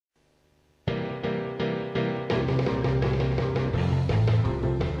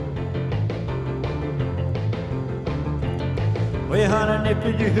Well, honey,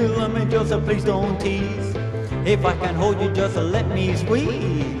 if you love me, just please don't tease. If I can hold you, just let me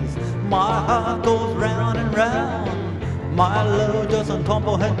squeeze. My heart goes round and round. My love just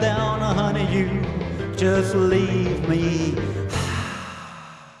tumble head down. Honey, you just leave me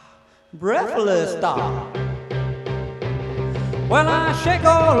breathless, stop. Well, I shake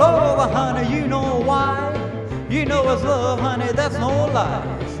all over, honey, you know why. You know it's love, honey, that's no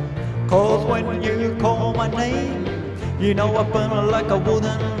lies. 'Cause when you call my name, you know I burn like a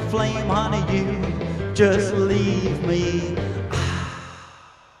wooden flame. Honey, you just leave me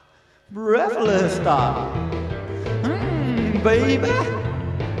breathless, stop. Baby,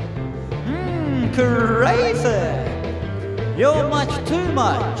 crazy. You're much too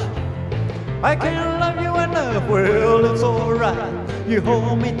much. I can't love you enough. Well, it's alright. You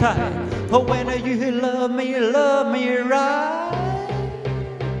hold me tight. Oh, when you love me right.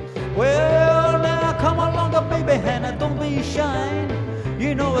 Well, now come along, baby, and don't be shy.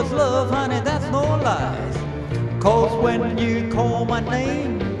 You know it's love, honey, that's no lies. 'Cause when you call my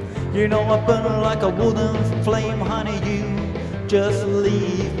name, you know I burn like a wooden flame. Honey, you just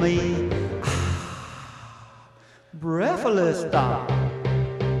leave me breathless, stop.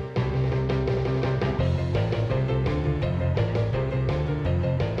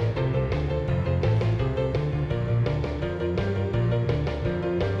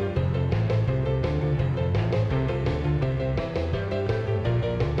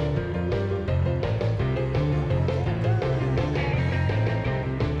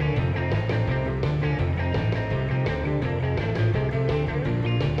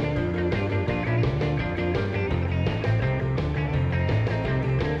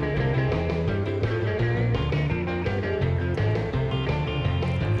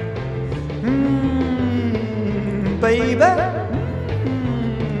 Baby,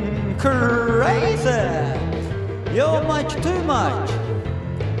 crazy. You're much too much.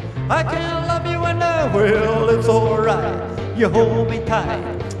 I can't love you enough. Well, it's alright. You hold me tight.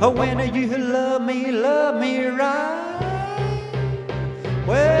 When you love me right.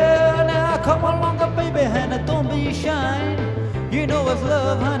 Well, now come along, baby, and don't be shy. You know it's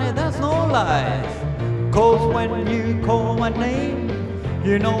love, honey, that's no lies. 'Cause when you call my name,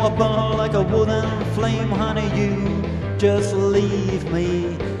 you know I burn like a wooden flame. Honey, you just leave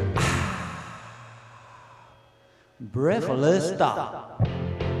me breathless, stop.